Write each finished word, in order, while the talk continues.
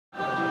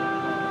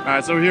All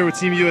right, so we're here with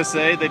Team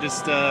USA. They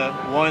just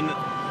won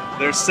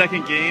their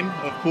second game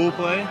of pool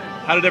play.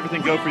 How did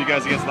everything go for you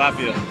guys against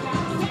Latvia?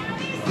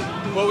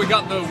 Well, we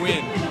got the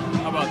win.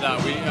 How about that?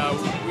 We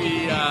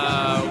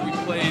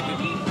played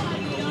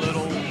a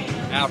little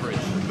average,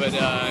 but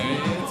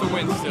it's a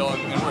win still,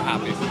 and we're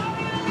happy.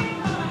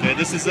 Okay,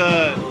 this is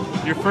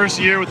your first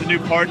year with a new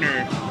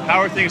partner. How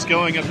are things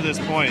going up to this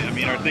point? I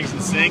mean, are things in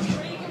sync?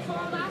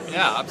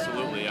 Yeah,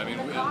 absolutely. I mean,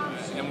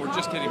 and we're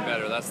just getting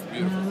better. That's the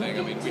beautiful thing.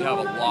 I mean, we have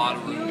a lot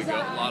of room to go,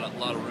 a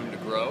lot of room to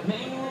grow.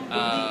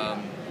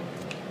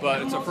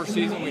 But it's our first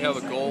season. We have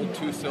a gold,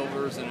 2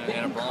 silvers, and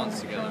a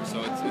bronze together.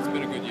 So it's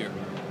been a good year.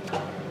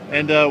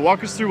 And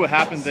walk us through what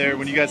happened there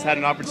when you guys had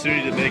an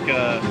opportunity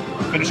to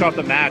finish off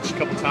the match a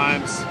couple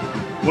times.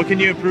 What can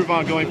you improve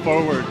on going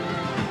forward?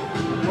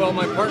 Well,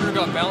 my partner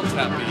got bounce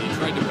happy. He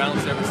tried to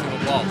bounce every single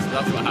ball, so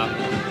that's what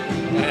happened.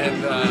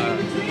 And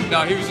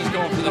no, he was just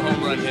going for the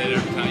home run hit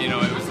every time. You know,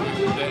 we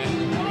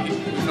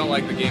felt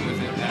like the game was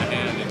in that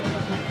hand, and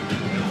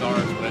it was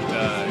ours, but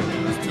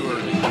it was too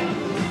early.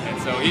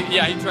 And so he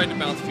tried to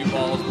bounce a few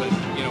balls, but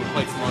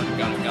played smart and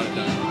got it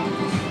done.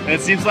 And it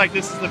seems like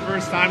this is the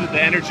first time that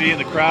the energy in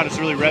the crowd is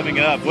really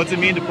revving up. What's it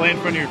mean to play in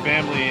front of your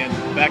family and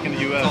back in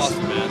the U.S.? It's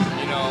awesome,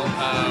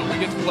 man. We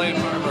get to play in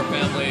front of our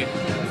family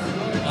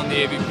on the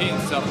AVP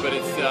and stuff, but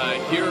it's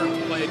here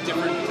to play at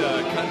different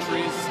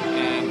countries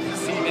and to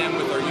see them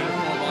with our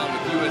uniform on,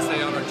 with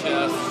USA on our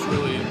chest. It's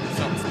really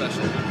something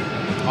special.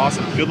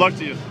 Awesome. Good luck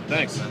to you.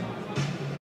 Thanks.